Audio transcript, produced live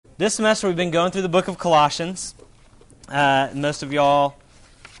This semester we've been going through the book of Colossians. Most of y'all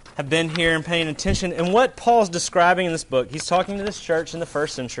have been here and paying attention. And what Paul's describing in this book, he's talking to this church in the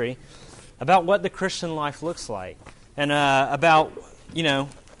first century about what the Christian life looks like. And about,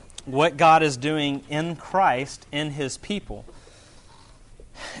 what God is doing in Christ, in His people.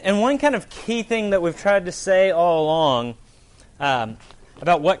 And one kind of key thing that we've tried to say all along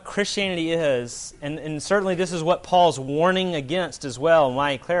about what Christianity is, and certainly this is what Paul's warning against as well, and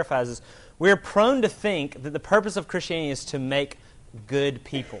why he clarifies is, we're prone to think that the purpose of Christianity is to make good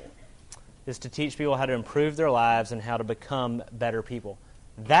people, is to teach people how to improve their lives and how to become better people.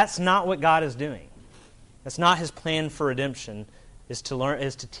 That's not what God is doing. That's not His plan for redemption, is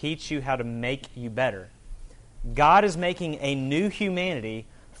to teach you how to make you better. God is making a new humanity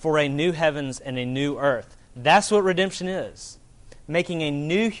for a new heavens and a new earth. That's what redemption is. Making a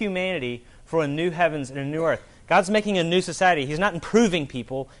new humanity for a new heavens and a new earth. God's making a new society. He's not improving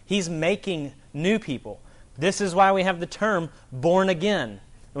people. He's making new people. This is why we have the term born again.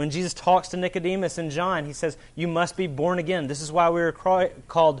 When Jesus talks to Nicodemus in John, He says, you must be born again. This is why we were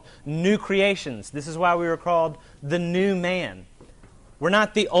called new creations. This is why we were called the new man. We're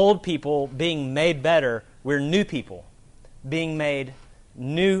not the old people being made better. We're new people being made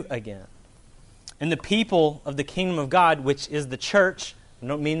new again. And the people of the kingdom of God, which is the church, I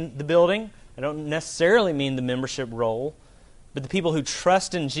don't mean the building, I don't necessarily mean the membership roll, but the people who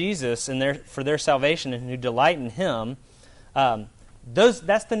trust in Jesus and for their salvation and who delight in Him,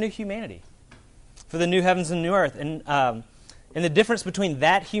 that's the new humanity, for the new heavens and new earth. And the difference between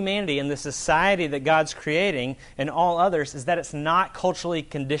that humanity and the society that God's creating and all others is that it's not culturally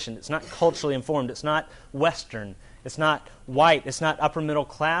conditioned, it's not culturally informed, it's not Western, it's not white, it's not upper middle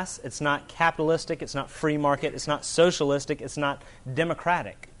class, it's not capitalistic, it's not free market, it's not socialistic, it's not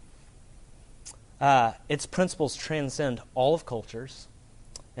democratic. Its principles transcend all of cultures,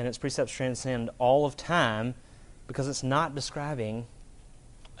 and its precepts transcend all of time, because it's not describing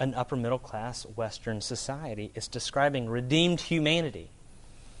an upper middle class Western society. It's describing redeemed humanity.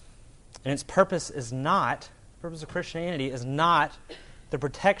 And its purpose of Christianity is not the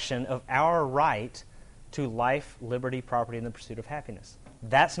protection of our right to life, liberty, property, and the pursuit of happiness.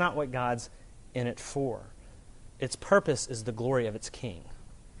 That's not what God's in it for. Its purpose is the glory of its King.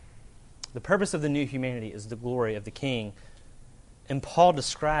 The purpose of the new humanity is the glory of the King. And Paul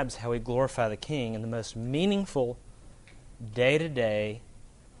describes how we glorify the King in the most meaningful day-to-day,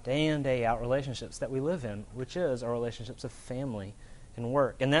 day-in, day-out relationships that we live in, which is our relationships of family and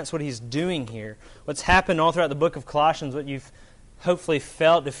work. And that's what he's doing here. What's happened all throughout the book of Colossians, what you've hopefully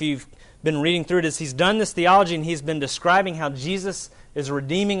felt if you've been reading through it, is he's done this theology and he's been describing how Jesus is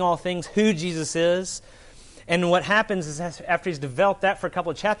redeeming all things, who Jesus is. And what happens is after he's developed that for a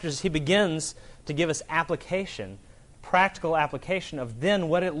couple of chapters, he begins to give us application, practical application of then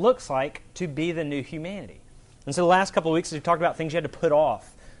what it looks like to be the new humanity. And so the last couple of weeks we talked about things you had to put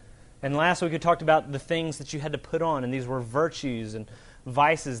off. And last week we talked about the things that you had to put on, and these were virtues and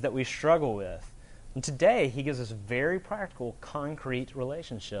vices that we struggle with. And today he gives us very practical, concrete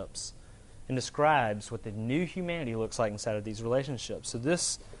relationships and describes what the new humanity looks like inside of these relationships. So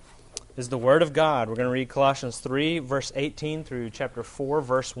this is the Word of God. We're going to read Colossians 3, verse 18 through chapter 4,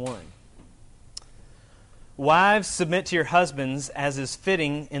 verse 1. Wives, submit to your husbands as is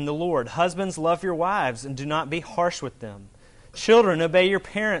fitting in the Lord. Husbands, love your wives and do not be harsh with them. Children, obey your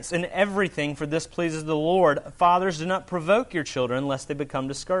parents in everything, for this pleases the Lord. Fathers, do not provoke your children, lest they become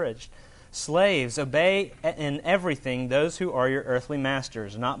discouraged. Slaves, obey in everything those who are your earthly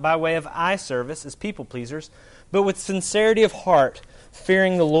masters, not by way of eye service as people pleasers, but with sincerity of heart,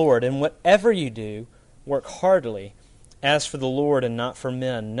 fearing the Lord. And whatever you do, work heartily, as for the Lord and not for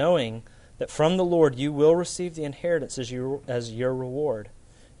men, knowing that from the Lord you will receive the inheritance as your reward.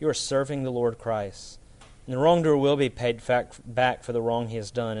 You are serving the Lord Christ. And the wrongdoer will be paid back for the wrong he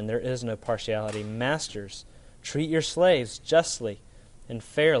has done, and there is no partiality. Masters, treat your slaves justly and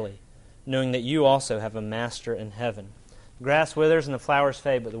fairly, knowing that you also have a master in heaven. The grass withers and the flowers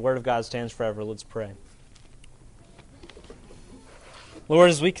fade, but the word of God stands forever. Let's pray. Lord,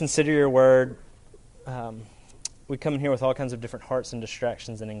 as we consider your word, we come in here with all kinds of different hearts and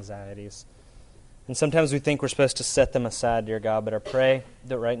distractions and anxieties. And sometimes we think we're supposed to set them aside, dear God, but I pray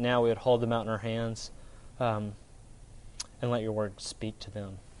that right now we would hold them out in our hands and let your word speak to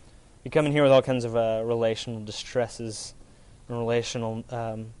them. We come in here with all kinds of relational distresses and relational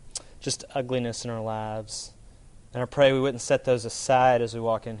just ugliness in our lives. And I pray we wouldn't set those aside as we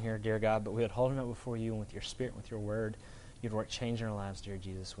walk in here, dear God, but we would hold them up before you and with your Spirit, with your word. You'd work change in our lives, dear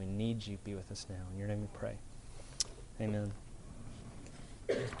Jesus. We need you. Be with us now. In your name we pray. Amen.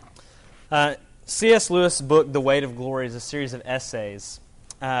 C.S. Lewis' book, The Weight of Glory, is a series of essays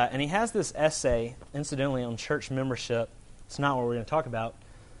and he has this essay, incidentally, on church membership. It's not what we're going to talk about.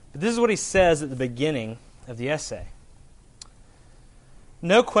 But this is what he says at the beginning of the essay.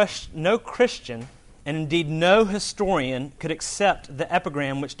 No Christian, and indeed no historian, could accept the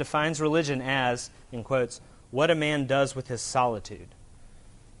epigram which defines religion as, in quotes, what a man does with his solitude.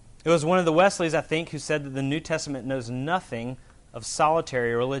 It was one of the Wesleys, I think, who said that the New Testament knows nothing of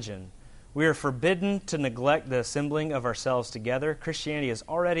solitary religion. We are forbidden to neglect the assembling of ourselves together. Christianity is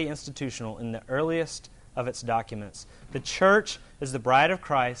already institutional in the earliest of its documents. The church is the bride of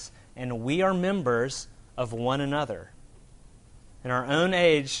Christ, and we are members of one another. In our own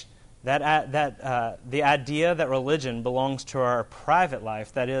age, the idea that religion belongs to our private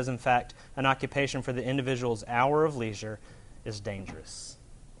life, that is, in fact, an occupation for the individual's hour of leisure, is dangerous.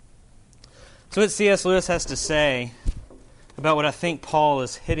 So what C.S. Lewis has to say about what I think Paul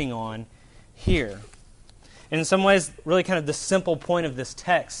is hitting on here, and in some ways, really kind of the simple point of this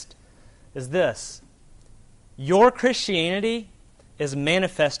text, is this. Your Christianity is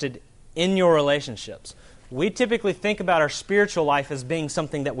manifested in your relationships. We typically think about our spiritual life as being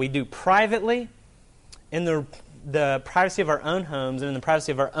something that we do privately, in the privacy of our own homes and in the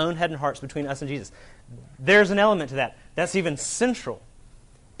privacy of our own head and hearts between us and Jesus. There's an element to that. That's even central.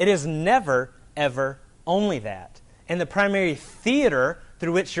 It is never, ever only that. And the primary theater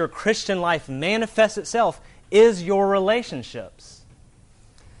through which your Christian life manifests itself is your relationships.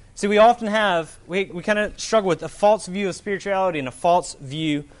 See, we often we kind of struggle with a false view of spirituality and a false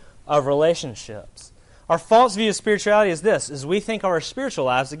view of relationships. Our false view of spirituality is this, is we think our spiritual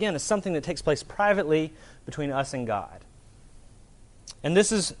lives, again, is something that takes place privately between us and God. And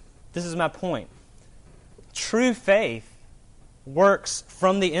this is my point. True faith works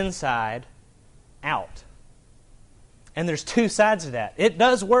from the inside out. And there's two sides to that. It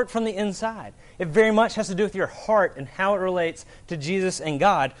does work from the inside. It very much has to do with your heart and how it relates to Jesus and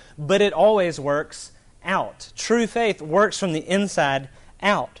God, but it always works out. True faith works from the inside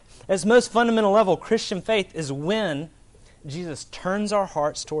out. At its most fundamental level, Christian faith is when Jesus turns our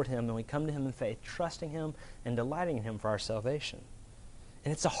hearts toward Him and we come to Him in faith, trusting Him and delighting in Him for our salvation.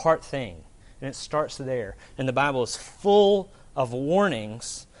 And it's a heart thing, and it starts there. And the Bible is full of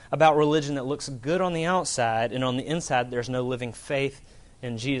warnings about religion that looks good on the outside, and on the inside there's no living faith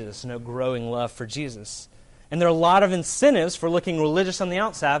in Jesus, no growing love for Jesus. And there are a lot of incentives for looking religious on the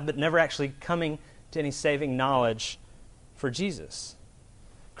outside, but never actually coming to any saving knowledge for Jesus.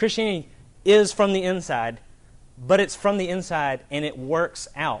 Christianity is from the inside, but it's from the inside and it works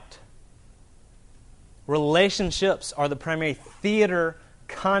out. Relationships are the primary theater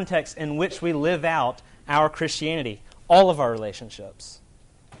context in which we live out our Christianity, all of our relationships.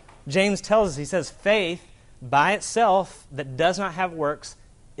 James tells us, he says, faith by itself that does not have works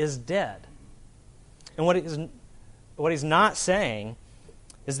is dead. And what he's not saying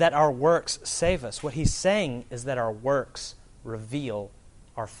is that our works save us. What he's saying is that our works reveal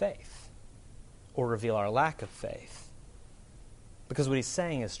our faith or reveal our lack of faith. Because what he's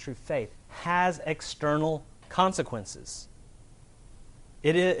saying is true faith has external consequences.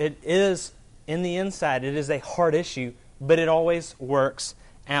 It is in the inside. It is a hard issue, but it always works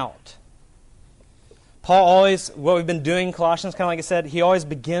out. Paul always, what we've been doing in Colossians, kind of like I said, he always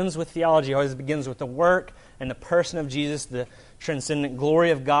begins with theology. He always begins with the work and the person of Jesus, the transcendent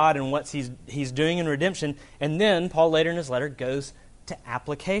glory of God and what he's doing in redemption. And then Paul later in his letter goes to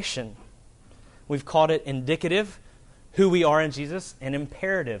application. We've called it indicative, who we are in Jesus, and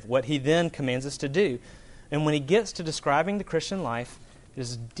imperative, what he then commands us to do. And when he gets to describing the Christian life, it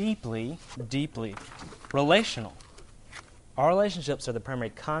is deeply, deeply relational. Our relationships are the primary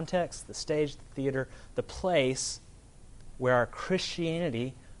context, the stage, the theater, the place where our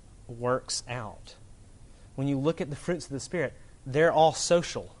Christianity works out. When you look at the fruits of the Spirit, they're all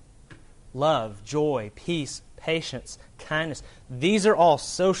social. Love, joy, peace, patience, kindness. These are all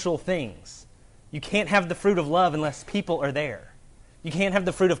social things. You can't have the fruit of love unless people are there. You can't have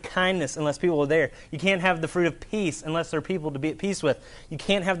the fruit of kindness unless people are there. You can't have the fruit of peace unless there are people to be at peace with. You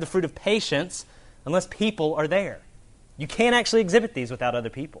can't have the fruit of patience unless people are there. You can't actually exhibit these without other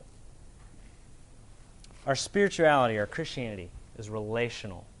people. Our spirituality, our Christianity, is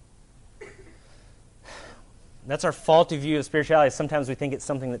relational. That's our faulty view of spirituality. Sometimes we think it's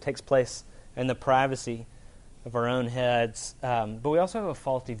something that takes place in the privacy of our own heads. But we also have a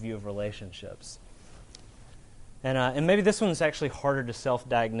faulty view of relationships. And maybe this one's actually harder to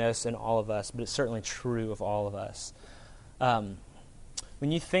self-diagnose in all of us, but it's certainly true of all of us.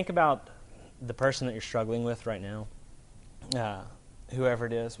 When you think about the person that you're struggling with right now, whoever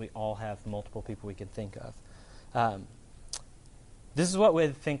it is, we all have multiple people we can think of. This is what we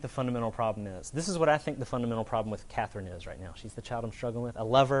think the fundamental problem is. This is what I think the fundamental problem with Catherine is right now. She's the child I'm struggling with. I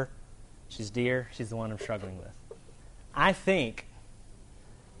love her. She's dear. She's the one I'm struggling with. I think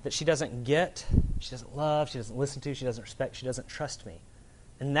that she doesn't get, she doesn't love, she doesn't listen to, she doesn't respect, she doesn't trust me.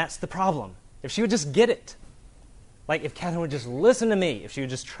 And that's the problem. If she would just get it, like if Catherine would just listen to me, if she would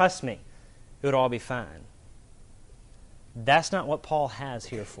just trust me, it would all be fine. That's not what Paul has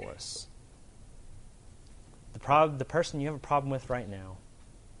here for us. The person you have a problem with right now,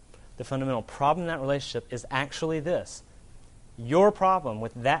 the fundamental problem in that relationship is actually this. Your problem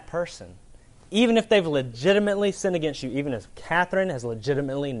with that person, even if they've legitimately sinned against you, even if Catherine has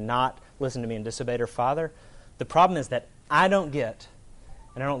legitimately not listened to me and disobeyed her father, the problem is that I don't get,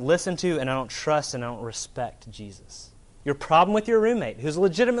 and I don't listen to, and I don't trust, and I don't respect Jesus. Your problem with your roommate, who's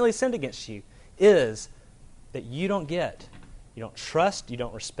legitimately sinned against you, is that you don't get, you don't trust, you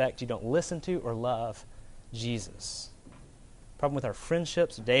don't respect, you don't listen to or love Jesus. The problem with our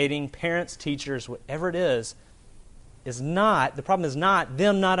friendships, dating, parents, teachers, whatever it is not, the problem is not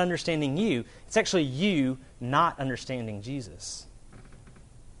them not understanding you. It's actually you not understanding Jesus.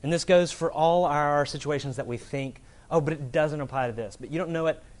 And this goes for all our situations that we think, oh, but it doesn't apply to this. But you don't know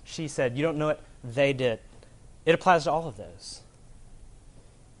what she said. You don't know what they did. It applies to all of those.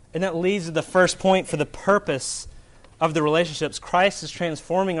 And that leads to the first point for the purpose of the relationships. Christ is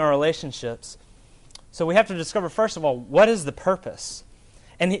transforming our relationships. So we have to discover, first of all, what is the purpose?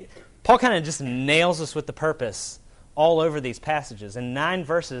 And Paul kind of just nails us with the purpose all over these passages. In 9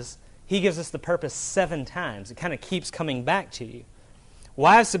 verses, he gives us the purpose 7 times. It kind of keeps coming back to you.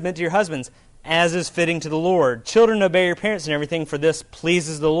 Wives, submit to your husbands, as is fitting to the Lord. Children, obey your parents in everything, for this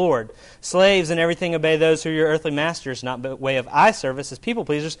pleases the Lord. Slaves, in everything obey those who are your earthly masters, not by way of eye service as people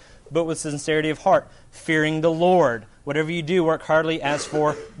pleasers, but with sincerity of heart, fearing the Lord. Whatever you do, work heartily as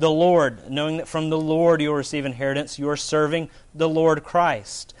for the Lord, knowing that from the Lord you will receive inheritance. You are serving the Lord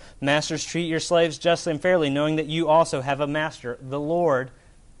Christ. Masters, treat your slaves justly and fairly, knowing that you also have a master, the Lord,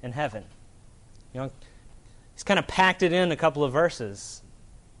 in heaven. You know, he's kind of packed it in a couple of verses.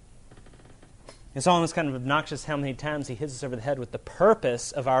 It's almost kind of obnoxious how many times he hits us over the head with the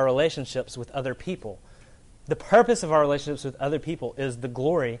purpose of our relationships with other people. The purpose of our relationships with other people is the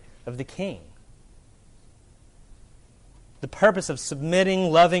glory of the King. The purpose of submitting,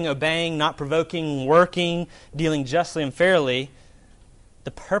 loving, obeying, not provoking, working, dealing justly and fairly,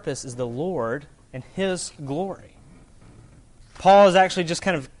 the purpose is the Lord and His glory. Paul is actually just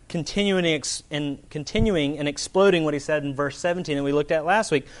kind of continuing and exploding what he said in verse 17 that we looked at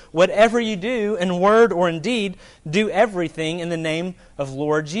last week. Whatever you do, in word or in deed, do everything in the name of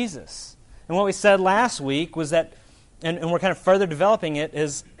Lord Jesus. And what we said last week was that, and we're kind of further developing it,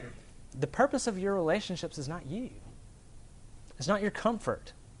 is the purpose of your relationships is not you. It's not your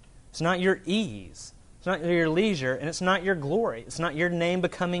comfort. It's not your ease. It's not your leisure, and it's not your glory. It's not your name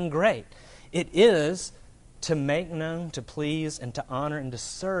becoming great. It is to make known, to please, and to honor, and to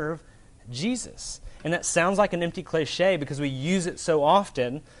serve Jesus. And that sounds like an empty cliche because we use it so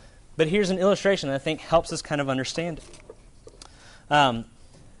often, but here's an illustration that I think helps us kind of understand it. I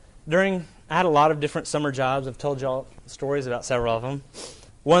had a lot of different summer jobs. I've told y'all stories about several of them.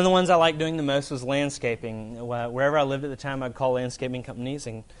 One of the ones I liked doing the most was landscaping. Wherever I lived at the time, I'd call landscaping companies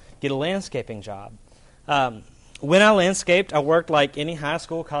and get a landscaping job. When I landscaped, I worked like any high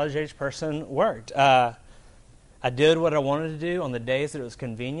school, college-age person worked. I did what I wanted to do on the days that it was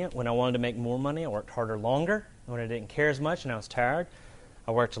convenient. When I wanted to make more money, I worked harder longer. When I didn't care as much and I was tired,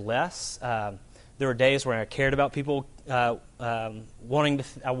 I worked less. There were days where I cared about people, I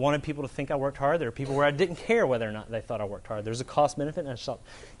wanted people to think I worked hard. There were people where I didn't care whether or not they thought I worked hard. There was a cost benefit, and I just thought,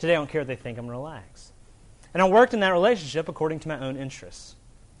 today I don't care if they think I'm relaxed. And I worked in that relationship according to my own interests.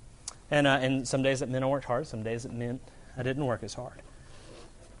 And some days it meant I worked hard. Some days it meant I didn't work as hard.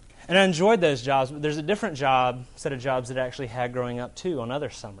 And I enjoyed those jobs, but there's a different set of jobs that I actually had growing up, too, on other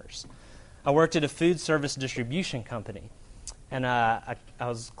summers. I worked at a food service distribution company, and I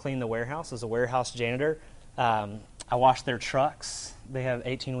was cleaning the warehouse as a warehouse janitor. I washed their trucks. They have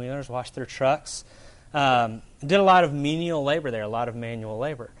 18-wheelers, washed their trucks. Did a lot of menial labor there, a lot of manual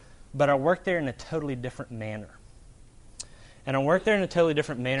labor. But I worked there in a totally different manner. And I worked there in a totally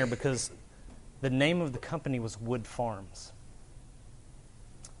different manner because the name of the company was Wood Farms.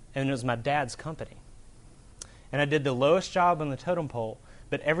 And it was my dad's company. And I did the lowest job on the totem pole,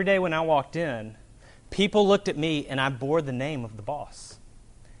 but every day when I walked in, people looked at me and I bore the name of the boss.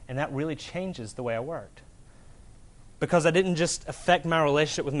 And that really changes the way I worked. Because I didn't just affect my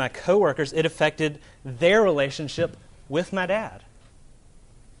relationship with my coworkers, it affected their relationship with my dad.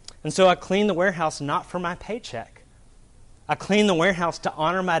 And so I cleaned the warehouse not for my paycheck. I cleaned the warehouse to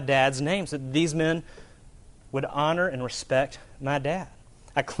honor my dad's name, so that these men would honor and respect my dad.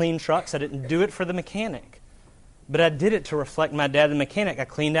 I cleaned trucks. I didn't do it for the mechanic, but I did it to reflect my dad, the mechanic. I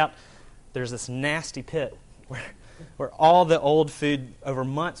cleaned out, there's this nasty pit where all the old food over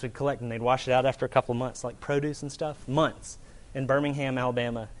months we'd collect, and they'd wash it out after a couple of months, like produce and stuff, months, in Birmingham,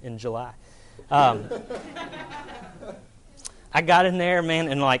 Alabama in July. I got in there, man,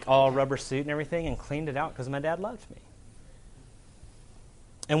 in like all rubber suit and everything and cleaned it out because my dad loved me.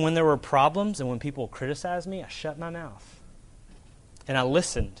 And when there were problems and when people criticized me, I shut my mouth. And I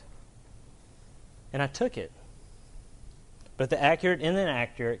listened. And I took it. But the accurate and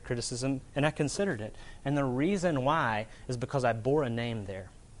inaccurate criticism, and I considered it. And the reason why is because I bore a name there.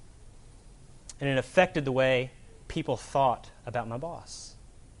 And it affected the way people thought about my boss.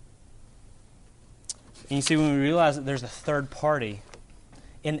 And you see, when we realize that there's a third party,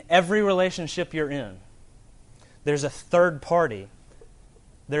 in every relationship you're in, there's a third party.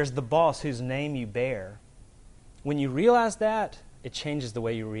 There's the boss whose name you bear. When you realize that, it changes the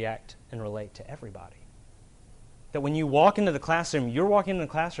way you react and relate to everybody. That when you walk into the classroom, you're walking into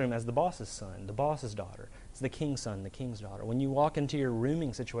the classroom as the boss's son, the boss's daughter. It's the king's son, the king's daughter. When you walk into your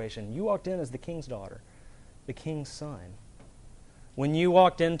rooming situation, you walked in as the king's daughter, the king's son. When you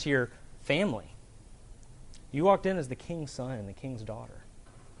walked into your family, you walked in as the king's son and the king's daughter.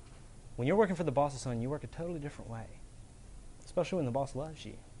 When you're working for the boss's son, you work a totally different way, especially when the boss loves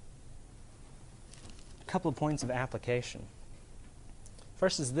you. A couple of points of application.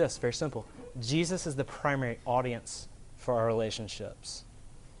 First is this, very simple. Jesus is the primary audience for our relationships.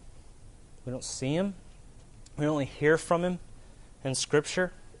 We don't see him. We only hear from him in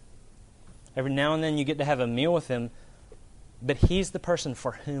Scripture. Every now and then you get to have a meal with him, but he's the person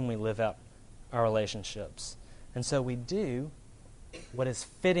for whom we live out our relationships. And so we do what is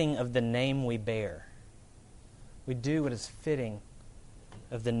fitting of the name we bear. We do what is fitting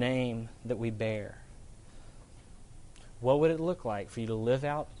of the name that we bear. What would it look like for you to live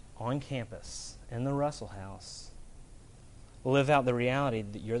out on campus, in the Russell House, live out the reality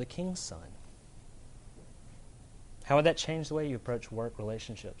that you're the king's son? How would that change the way you approach work,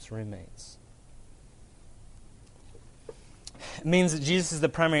 relationships, roommates? It means that Jesus is the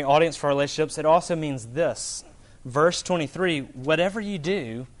primary audience for our relationships. It also means this. Verse 23, whatever you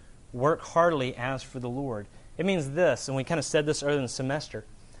do, work heartily as for the Lord. It means this, and we kind of said this earlier in the semester.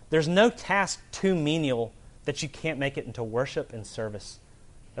 There's no task too menial that you can't make it into worship and service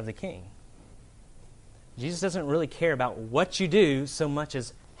of the King. Jesus doesn't really care about what you do so much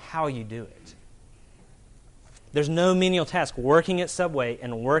as how you do it. There's no menial task. Working at Subway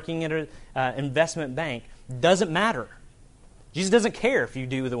and working at an investment bank doesn't matter. Jesus doesn't care if you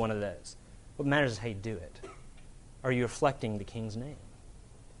do either one of those. What matters is how you do it. Are you reflecting the King's name?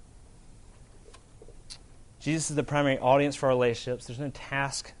 Jesus is the primary audience for our relationships. There's no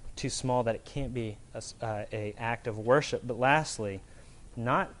task too small that it can't be an act of worship. But lastly,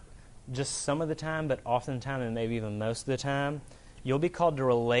 not just some of the time, but oftentimes and maybe even most of the time, you'll be called to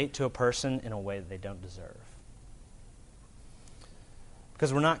relate to a person in a way that they don't deserve.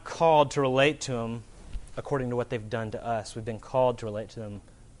 Because we're not called to relate to them according to what they've done to us. We've been called to relate to them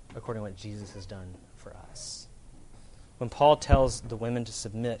according to what Jesus has done for us. When Paul tells the women to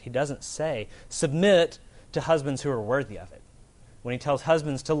submit, he doesn't say, submit to husbands who are worthy of it. When he tells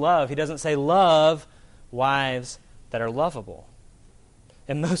husbands to love, he doesn't say, love wives that are lovable.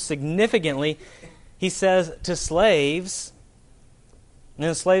 And most significantly, he says to slaves,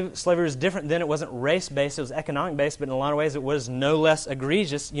 and slavery was different then. It wasn't race-based, it was economic-based, but in a lot of ways it was no less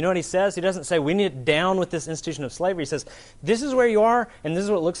egregious. You know what he says? He doesn't say, we need it down with this institution of slavery. He says, this is where you are, and this is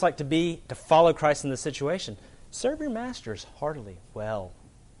what it looks like to follow Christ in this situation. Serve your masters heartily well.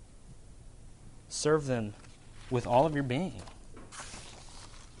 Serve them with all of your being.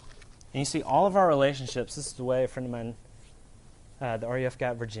 And you see, all of our relationships, this is the way a friend of mine, the RUF guy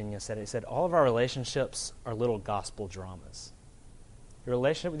at Virginia, said it. He said, all of our relationships are little gospel dramas. Your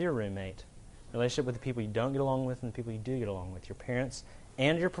relationship with your roommate, your relationship with the people you don't get along with and the people you do get along with, your parents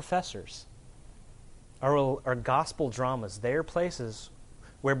and your professors, are gospel dramas. They are places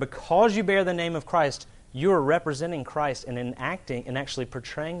where, because you bear the name of Christ, you are representing Christ and enacting and actually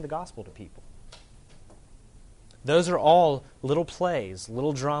portraying the gospel to people. Those are all little plays,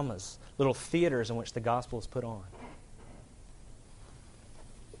 little dramas, little theaters in which the gospel is put on.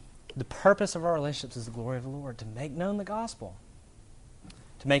 The purpose of our relationships is the glory of the Lord, to make known the gospel,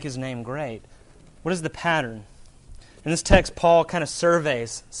 to make His name great. What is the pattern? In this text, Paul kind of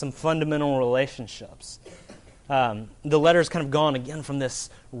surveys some fundamental relationships. The letter's kind of gone again from this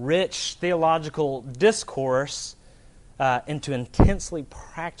rich theological discourse into intensely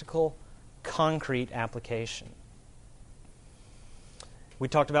practical, concrete application. We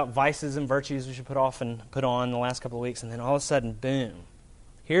talked about vices and virtues we should put off and put on the last couple of weeks, and then all of a sudden, boom.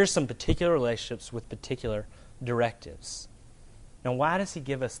 Here's some particular relationships with particular directives. Now, why does he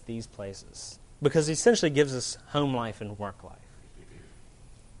give us these places? Because he essentially gives us home life and work life.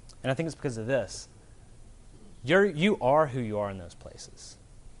 And I think it's because of this. You are who you are in those places,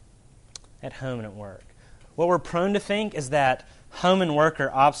 at home and at work. What we're prone to think is that home and work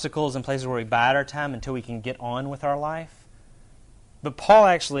are obstacles and places where we bide our time until we can get on with our life. But Paul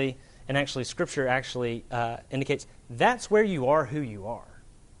actually Scripture actually indicates that's where you are who you are,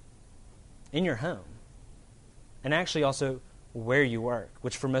 in your home. And actually also where you work,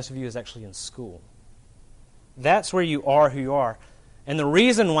 which for most of you is actually in school. That's where you are who you are. And the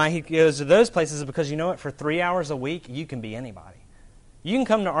reason why he goes to those places is because, you know what, for 3 hours a week, you can be anybody. You can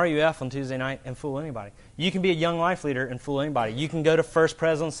come to RUF on Tuesday night and fool anybody. You can be a young life leader and fool anybody. You can go to First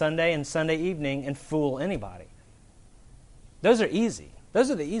Pres on Sunday and Sunday evening and fool anybody. Those are easy.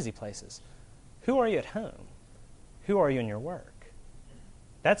 Those are the easy places. Who are you at home? Who are you in your work?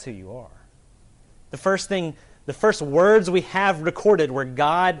 That's who you are. The first words we have recorded where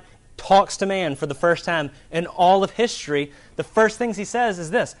God talks to man for the first time in all of history, the first things he says is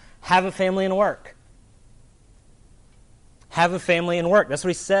this: have a family and work. Have a family and work. That's what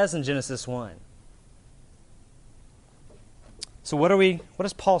he says in Genesis 1. So what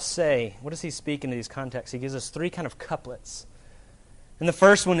does Paul say? What does he speak into these contexts? He gives us 3 kind of couplets. And the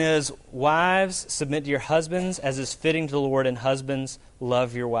first one is, wives, submit to your husbands as is fitting to the Lord, and husbands,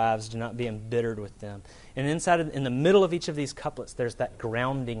 love your wives. Do not be embittered with them. And in the middle of each of these couplets, there's that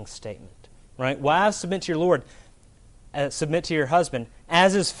grounding statement. Right? Wives, submit to your Lord, submit to your husband,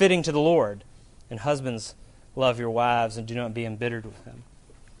 as is fitting to the Lord. And husbands, love your wives, and do not be embittered with them.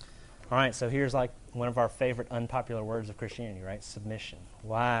 All right, so here's like one of our favorite unpopular words of Christianity, right? Submission.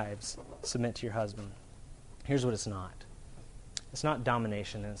 Wives, submit to your husband. Here's what it's not. It's not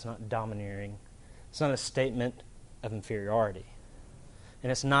domination, and it's not domineering. It's not a statement of inferiority. And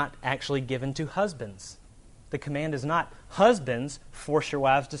it's not actually given to husbands. The command is not, husbands, force your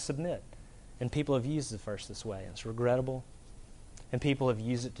wives to submit. And people have used the verse this way, and it's regrettable. And people have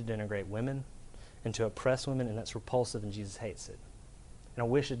used it to denigrate women and to oppress women, and that's repulsive, and Jesus hates it. And I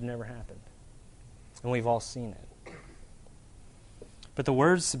wish it had never happened. And we've all seen it. But the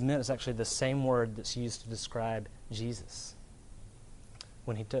word submit is actually the same word that's used to describe Jesus.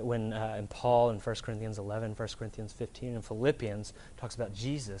 When Paul in 1 Corinthians 11, 1 Corinthians 15, and Philippians talks about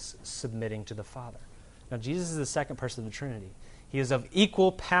Jesus submitting to the Father. Now, Jesus is the second person of the Trinity. He is of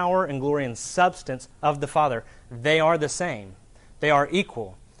equal power and glory and substance of the Father. They are the same. They are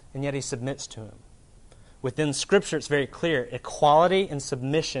equal, and yet he submits to him. Within Scripture, it's very clear. Equality and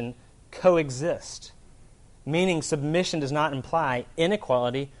submission coexist, meaning submission does not imply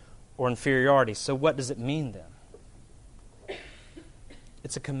inequality or inferiority. So what does it mean then?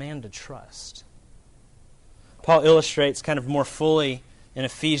 It's a command to trust. Paul illustrates kind of more fully in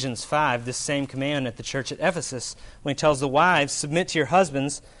Ephesians 5 this same command at the church at Ephesus when he tells the wives, submit to your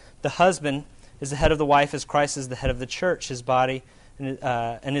husbands. The husband is the head of the wife as Christ is the head of the church, his body,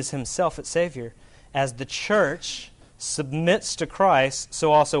 and is himself its Savior. As the church submits to Christ,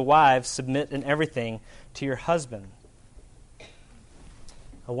 so also wives submit in everything to your husband.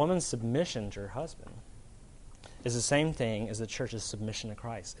 A woman's submission to her husband is the same thing as the church's submission to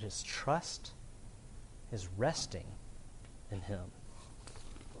Christ. It is trust, is resting in him.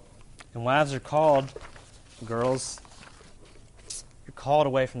 And wives are called, girls, you're called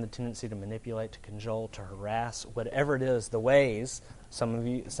away from the tendency to manipulate, to cajole, to harass, whatever it is, the ways. Some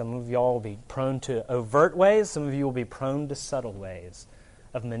of y'all will be prone to overt ways, some of you will be prone to subtle ways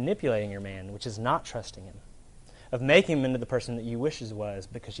of manipulating your man, which is not trusting him, of making him into the person that you wish he was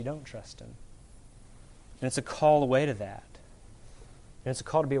because you don't trust him. And it's a call away to that. And it's a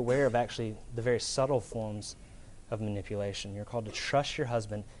call to be aware of actually the very subtle forms of manipulation. You're called to trust your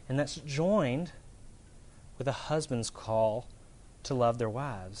husband, and that's joined with a husband's call to love their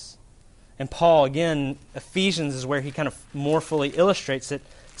wives. And Paul, again, Ephesians is where he kind of more fully illustrates it.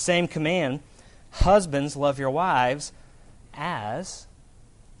 Same command. Husbands, love your wives as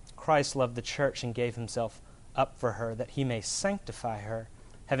Christ loved the church and gave himself up for her, that he may sanctify her,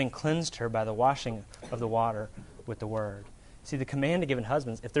 having cleansed her by the washing of the water with the word. See, the command given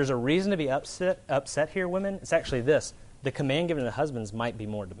husbands, if there's a reason to be upset here, women, it's actually this. The command given to husbands might be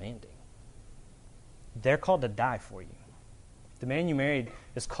more demanding. They're called to die for you. The man you married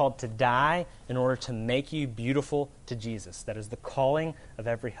is called to die in order to make you beautiful to Jesus. That is the calling of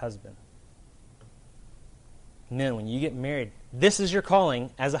every husband. Men, when you get married, this is your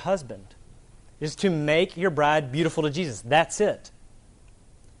calling as a husband, is to make your bride beautiful to Jesus. That's it.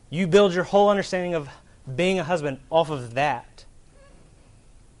 You build your whole understanding of being a husband off of that.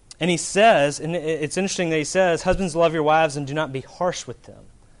 And he says, and it's interesting that he says, husbands, love your wives and do not be harsh with them.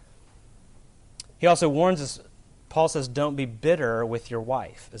 He also warns us, Paul says, don't be bitter with your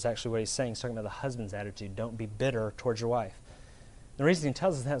wife, is actually what he's saying. He's talking about the husband's attitude. Don't be bitter towards your wife. The reason he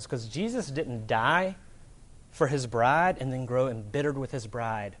tells us that is because Jesus didn't die for his bride and then grow embittered with his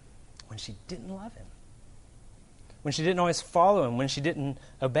bride when she didn't love him, when she didn't always follow him, when she didn't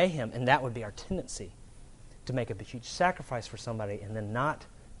obey him. And that would be our tendency, to make a huge sacrifice for somebody and then not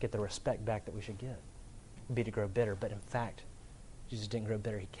get the respect back that we should get. It would be to grow bitter. But in fact, Jesus didn't grow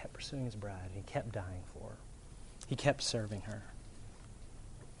bitter. He kept pursuing his bride. He kept dying for her. He kept serving her.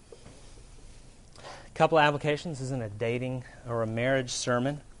 A couple of applications. This isn't a dating or a marriage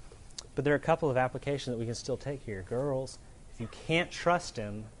sermon, but there are a couple of applications that we can still take here. Girls, if you can't trust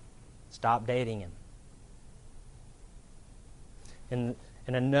him, stop dating him. And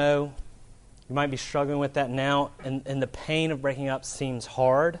I know you might be struggling with that now, and the pain of breaking up seems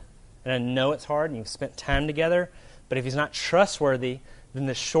hard, and I know it's hard, and you've spent time together, but if he's not trustworthy, then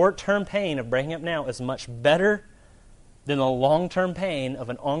the short-term pain of breaking up now is much better than the long-term pain of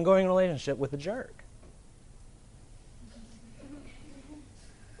an ongoing relationship with a jerk.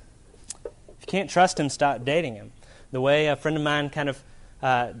 If you can't trust him, stop dating him. The way a friend of mine kind of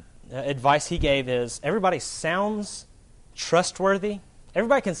advice he gave is, everybody sounds trustworthy.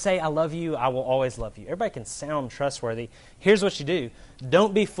 Everybody can say, I love you, I will always love you. Everybody can sound trustworthy. Here's what you do.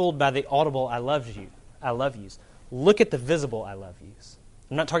 Don't be fooled by the audible I love yous. Look at the visible I love yous.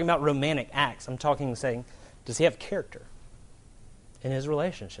 I'm not talking about romantic acts. I'm talking saying, does he have character in his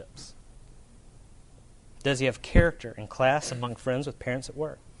relationships? Does he have character in class, among friends, with parents at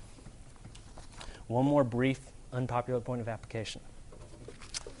work? One more brief, unpopular point of application.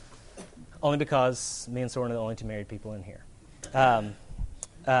 Only because me and Soren are the only two married people in here.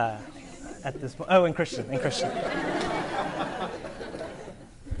 At this point, and Christian.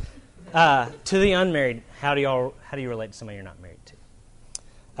 To the unmarried, how do you relate to somebody you're not married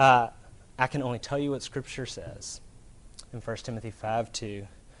to? I can only tell you what Scripture says in 1 Timothy 5:2.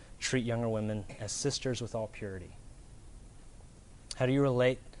 Treat younger women as sisters with all purity. How do you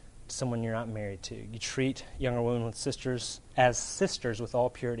relate to someone you're not married to? You treat younger women as sisters with all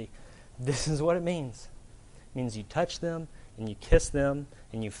purity. This is what it means. It means you touch them, and you kiss them,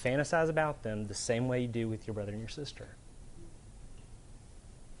 and you fantasize about them the same way you do with your brother and your sister.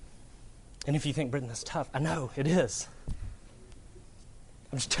 And if you think, Britton, that's tough, I know, it is.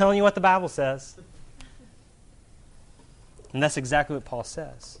 I'm just telling you what the Bible says. And that's exactly what Paul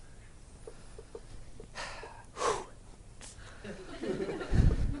says.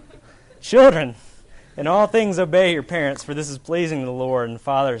 Children, in all things obey your parents, for this is pleasing to the Lord. And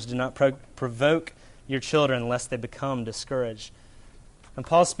fathers, do not provoke your children lest they become discouraged. And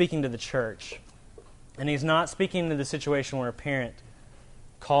Paul's speaking to the church. And he's not speaking to the situation where a parent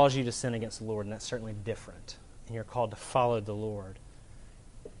calls you to sin against the Lord, and that's certainly different. And you're called to follow the Lord.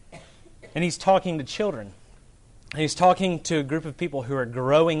 And he's talking to children. And he's talking to a group of people who are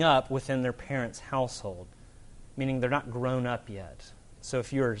growing up within their parents' household, meaning they're not grown up yet. So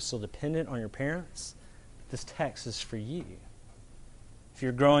if you're still dependent on your parents, this text is for you. If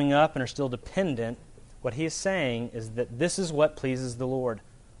you're growing up and are still dependent, what he is saying is that this is what pleases the Lord.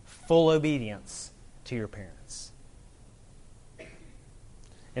 Full obedience to your parents.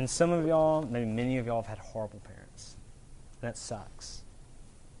 And some of y'all, maybe many of y'all have had horrible parents. And that sucks.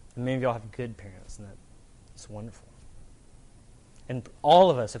 And many of y'all have good parents, and that's wonderful. And all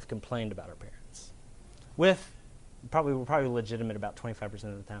of us have complained about our parents. We're probably legitimate about 25%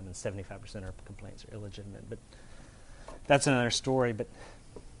 of the time, and 75% of our complaints are illegitimate. But that's another story. But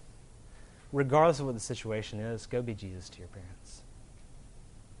regardless of what the situation is, go be Jesus to your parents.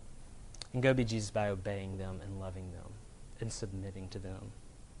 And go be Jesus by obeying them and loving them and submitting to them,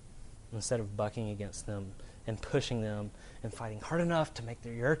 instead of bucking against them and pushing them and fighting hard enough to make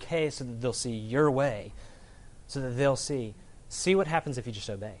your case so that they'll see your way, so that they'll see what happens if you just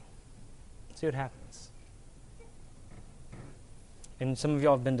obey. See what happens. And some of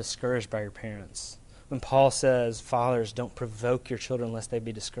y'all have been discouraged by your parents. When Paul says, fathers, don't provoke your children lest they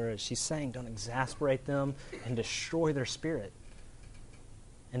be discouraged, he's saying don't exasperate them and destroy their spirit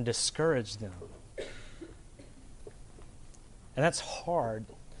and discourage them. And that's hard.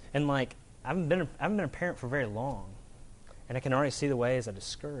 And I haven't been a parent for very long, and I can already see the ways I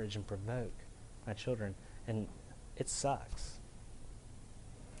discourage and provoke my children, and it sucks.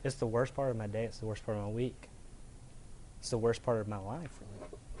 It's the worst part of my day. It's the worst part of my week. It's the worst part of my life, really.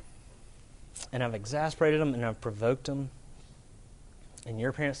 And I've exasperated them, and I've provoked them, and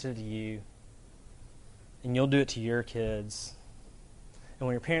your parents did it to you, and you'll do it to your kids. And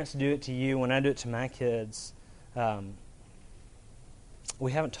when your parents do it to you, when I do it to my kids,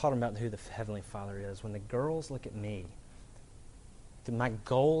 we haven't taught them about who the Heavenly Father is. When the girls look at me, my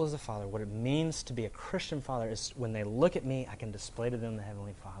goal as a father, what it means to be a Christian father, is when they look at me, I can display to them the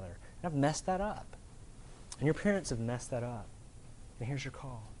Heavenly Father. And I've messed that up. And your parents have messed that up. And here's your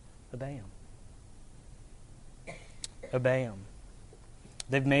call. Obey them. Obey them.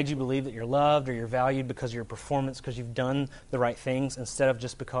 They've made you believe that you're loved or you're valued because of your performance, because you've done the right things, instead of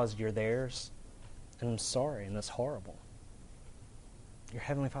just because you're theirs. And I'm sorry, and that's horrible. Your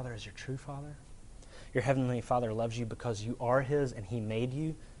Heavenly Father is your true Father. Your Heavenly Father loves you because you are His and He made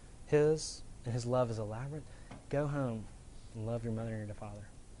you His, and His love is elaborate. Go home and love your mother and your father.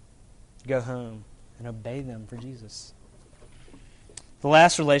 Go home and obey them for Jesus. The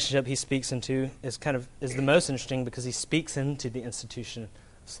last relationship he speaks into is the most interesting, because he speaks into the institution of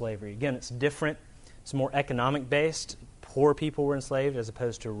slavery. Again, it's different. It's more economic-based. Poor people were enslaved as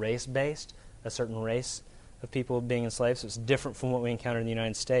opposed to race-based, a certain race of people being enslaved. So it's different from what we encounter in the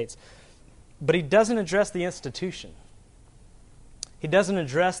United States. But he doesn't address the institution. He doesn't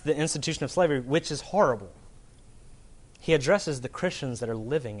address the institution of slavery, which is horrible. He addresses the Christians that are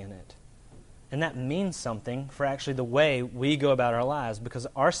living in it. And that means something for actually the way we go about our lives, because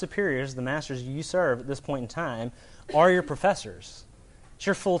our superiors, the masters you serve at this point in time, are your professors. It's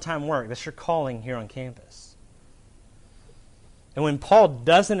your full-time work. That's your calling here on campus. And when Paul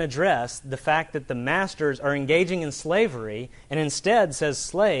doesn't address the fact that the masters are engaging in slavery and instead says,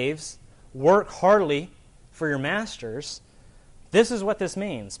 slaves, work heartily for your masters, this is what this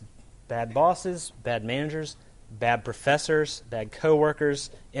means. Bad bosses, bad managers, bad professors, bad co-workers,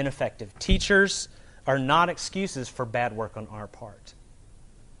 ineffective teachers are not excuses for bad work on our part.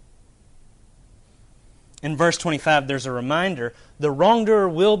 In verse 25, there's a reminder, the wrongdoer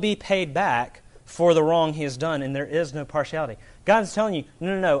will be paid back for the wrong he has done, and there is no partiality. God's telling you,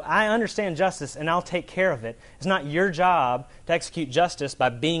 no, I understand justice, and I'll take care of it. It's not your job to execute justice by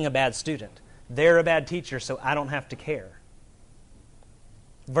being a bad student. They're a bad teacher, so I don't have to care.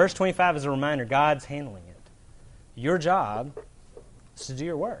 Verse 25 is a reminder, God's handling it. Your job is to do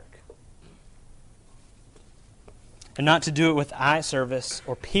your work. And not to do it with eye service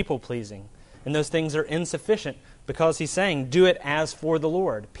or people-pleasing. And those things are insufficient, because he's saying, do it as for the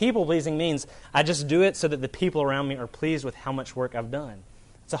Lord. People-pleasing means I just do it so that the people around me are pleased with how much work I've done.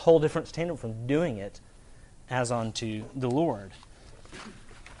 It's a whole different standard from doing it as unto the Lord.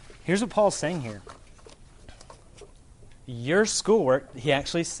 Here's what Paul's saying here. Your schoolwork, he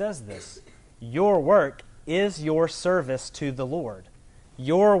actually says this, your work is your service to the Lord.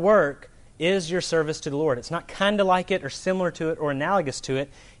 Your work is your service to the Lord. It's not kind of like it or similar to it or analogous to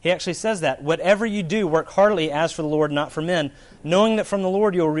it. He actually says that. Whatever you do, work heartily as for the Lord, not for men, knowing that from the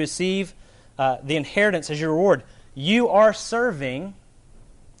Lord you'll receive the inheritance as your reward. You are serving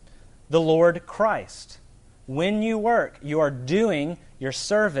the Lord Christ. When you work, you are doing your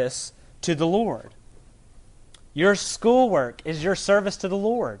service to the Lord. Your schoolwork is your service to the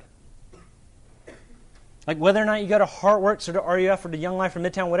Lord. Like whether or not you go to Heartworks or to RUF or to Young Life or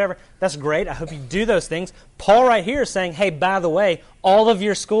Midtown, whatever, that's great. I hope you do those things. Paul right here is saying, hey, by the way, all of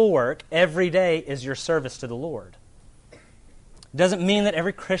your schoolwork every day is your service to the Lord. It doesn't mean that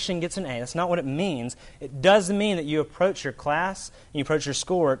every Christian gets an A. That's not what it means. It does mean that you approach your class and you approach your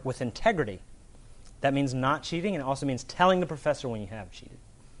schoolwork with integrity. That means not cheating, and it also means telling the professor when you have cheated.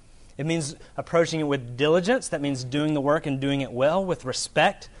 It means approaching it with diligence. That means doing the work and doing it well with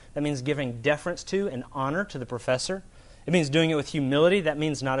respect. That means giving deference to and honor to the professor. It means doing it with humility. That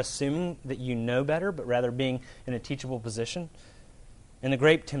means not assuming that you know better, but rather being in a teachable position. And the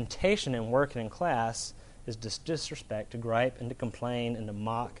great temptation in work and in class is disrespect, to gripe and to complain and to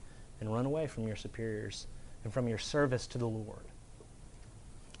mock and run away from your superiors and from your service to the Lord.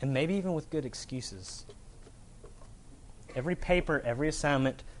 And maybe even with good excuses. Every paper, every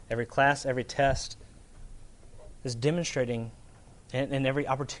assignment, every class, every test is demonstrating, and every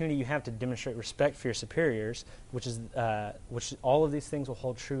opportunity you have to demonstrate respect for your superiors, which all of these things will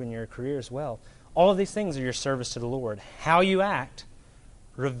hold true in your career as well. All of these things are your service to the Lord. How you act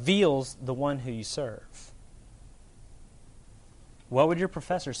reveals the one who you serve. What would your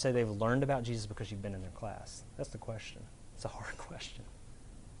professors say they've learned about Jesus because you've been in their class? That's the question. It's a hard question.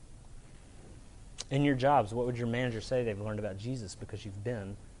 In your jobs, what would your manager say they've learned about Jesus because you've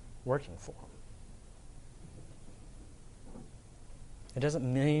been working for them? It doesn't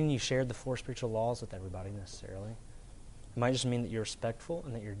mean you shared the 4 spiritual laws with everybody necessarily. It might just mean that you're respectful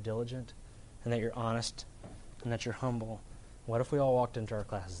and that you're diligent and that you're honest and that you're humble. What if we all walked into our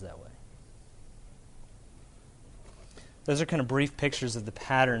classes that way? Those are kind of brief pictures of the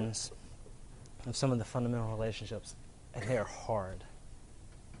patterns of some of the fundamental relationships, and they are hard.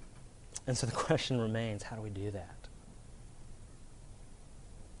 And so the question remains, how do we do that?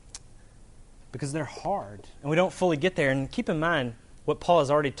 because they're hard, and we don't fully get there. And keep in mind what Paul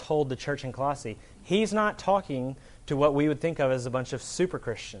has already told the church in Colossae. He's not talking to what we would think of as a bunch of super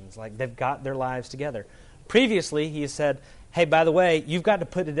Christians, like they've got their lives together. Previously, he said, hey, by the way, you've got to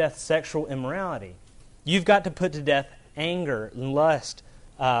put to death sexual immorality. You've got to put to death anger, lust,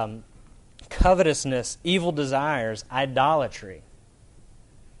 covetousness, evil desires, idolatry.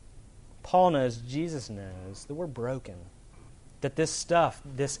 Paul knows, Jesus knows, that we're broken. That this stuff,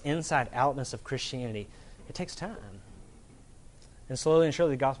 this inside-outness of Christianity, it takes time. And slowly and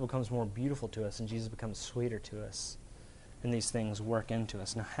surely the gospel becomes more beautiful to us and Jesus becomes sweeter to us. And these things work into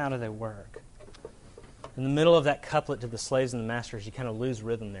us. Now, how do they work? In the middle of that couplet to the slaves and the masters, you kind of lose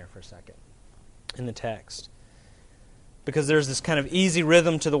rhythm there for a second in the text. Because there's this kind of easy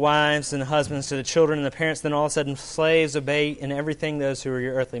rhythm to the wives and the husbands, to the children and the parents. Then all of a sudden, slaves, obey in everything those who are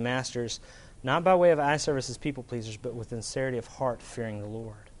your earthly masters, not by way of eye service as people pleasers, but with sincerity of heart, fearing the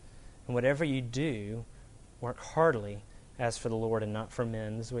Lord. And whatever you do, work heartily as for the Lord and not for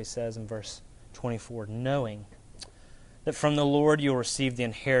men. This is what he says in verse 24. Knowing that from the Lord you will receive the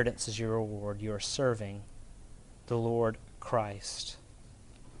inheritance as your reward. You are serving the Lord Christ.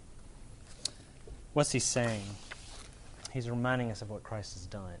 What's he saying? He's reminding us of what Christ has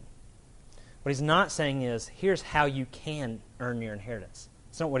done. What he's not saying is, here's how you can earn your inheritance.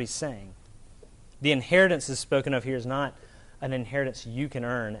 That's not what he's saying. The inheritance is spoken of here is not an inheritance you can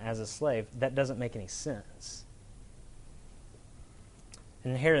earn as a slave. That doesn't make any sense.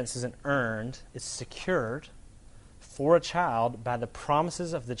 An inheritance isn't earned, it's secured for a child by the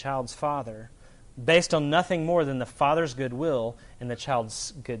promises of the child's father, based on nothing more than the father's goodwill and the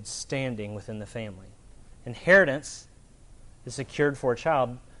child's good standing within the family. Inheritance is secured for a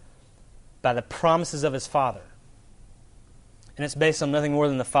child by the promises of his father. And it's based on nothing more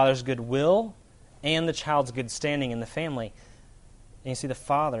than the father's goodwill and the child's good standing in the family. And you see, the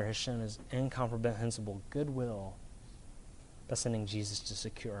Father has shown his incomprehensible goodwill by sending Jesus to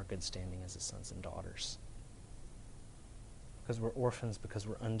secure our good standing as his sons and daughters. Because we're orphans, because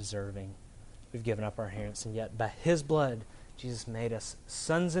we're undeserving. We've given up our inheritance, and yet by his blood, Jesus made us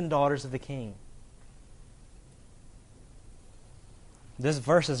sons and daughters of the King. This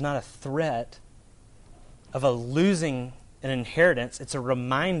verse is not a threat of a losing an inheritance. It's a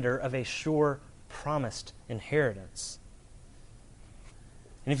reminder of a sure promised inheritance.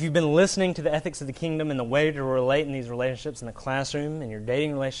 And if you've been listening to the ethics of the kingdom and the way to relate in these relationships in the classroom, in your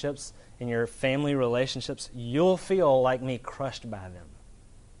dating relationships, in your family relationships, you'll feel like me, crushed by them.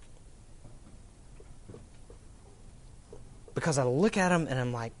 Because I look at them and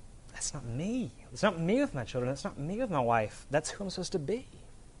I'm like, that's not me. It's not me with my children. That's not me with my wife. That's who I'm supposed to be.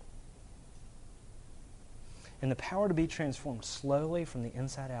 And the power to be transformed slowly from the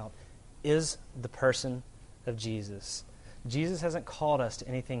inside out is the person of Jesus. Jesus hasn't called us to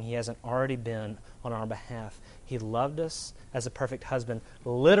anything he hasn't already been on our behalf. He loved us as a perfect husband,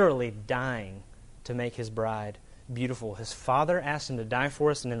 literally dying to make his bride beautiful. His Father asked him to die for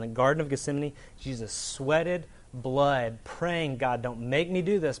us, and in the Garden of Gethsemane, Jesus sweated blood, praying, God, don't make me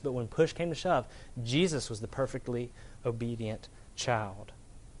do this. But when push came to shove, Jesus was the perfectly obedient child.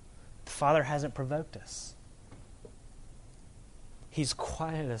 The Father hasn't provoked us. He's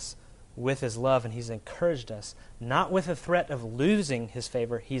quieted us with his love, and he's encouraged us, not with the threat of losing his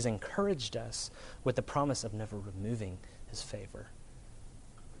favor. He's encouraged us with the promise of never removing his favor.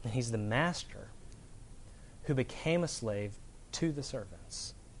 And he's the master who became a slave to the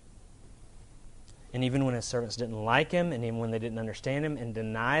servants. And even when his servants didn't like him, and even when they didn't understand him, and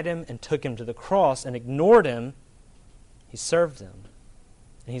denied him, and took him to the cross, and ignored him, he served them.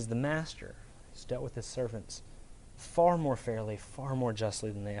 And he's the master. He's dealt with his servants far more fairly, far more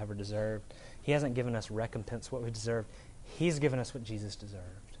justly than they ever deserved. He hasn't given us recompense what we deserved. He's given us what Jesus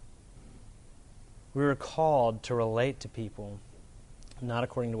deserved. We were called to relate to people not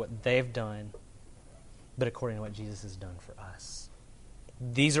according to what they've done, but according to what Jesus has done for us.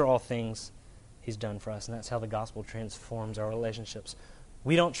 These are all things he's done for us, and that's how the gospel transforms our relationships.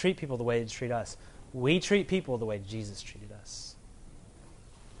 We don't treat people the way they treat us. We treat people the way Jesus treated us.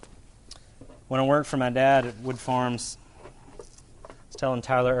 When I worked for my dad at Wood Farms, I was telling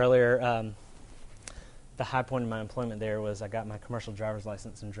Tyler earlier, the high point of my employment there was I got my commercial driver's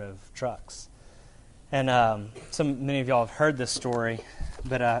license and drove trucks. And many of y'all have heard this story,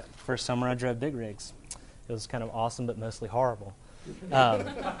 but first summer I drove big rigs. It was kind of awesome, but mostly horrible.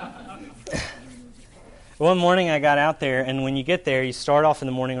 One morning I got out there, and when you get there, you start off in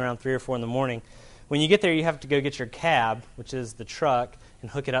the morning around 3 or 4 in the morning. When you get there, you have to go get your cab, which is the truck, and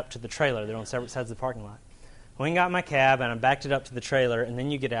hook it up to the trailer. They're on separate sides of the parking lot. I went and got my cab, and I backed it up to the trailer, and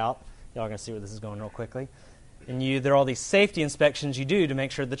then you get out. Y'all are going to see where this is going real quickly. And there are all these safety inspections you do to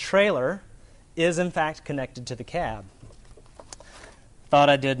make sure the trailer is in fact connected to the cab. Thought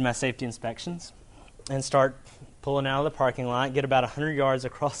I did my safety inspections and start pulling out of the parking lot, get about 100 yards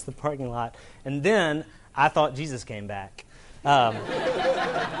across the parking lot, and then I thought Jesus came back.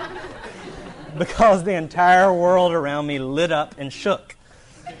 Because the entire world around me lit up and shook.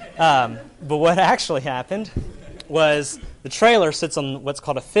 But what actually happened was the trailer sits on what's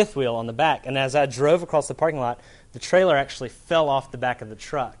called a fifth wheel on the back, and as I drove across the parking lot, the trailer actually fell off the back of the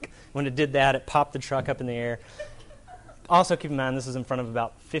truck. When it did that, it popped the truck up in the air. Also, keep in mind, this is in front of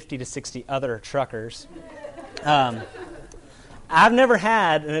about 50 to 60 other truckers. I've never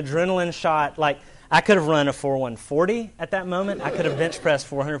had an adrenaline shot. Like, I could have run a 4-1-40 at that moment. I could have bench pressed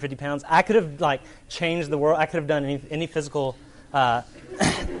 450 pounds. I could have, like, changed the world. I could have done any physical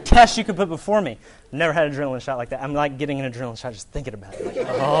test you could put before me. Never had an adrenaline shot like that. I'm, like, getting an adrenaline shot just thinking about it. Like,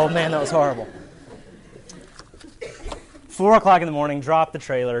 oh, man, that was horrible. 4 o'clock in the morning, dropped the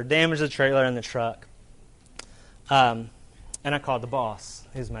trailer, damaged the trailer and the truck. And I called the boss,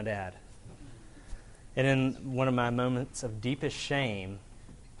 who's my dad. And in one of my moments of deepest shame,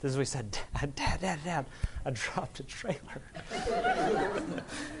 this is what he said, Dad, I dropped a trailer.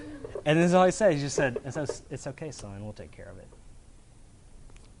 And this is all he said. He just said, it's okay, son, we'll take care of it.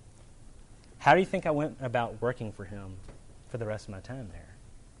 How do you think I went about working for him for the rest of my time there?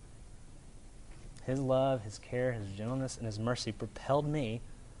 His love, his care, his gentleness, and his mercy propelled me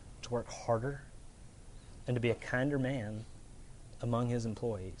to work harder and to be a kinder man among his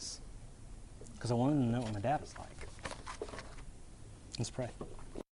employees. Because I wanted them to know what my dad was like. Let's pray.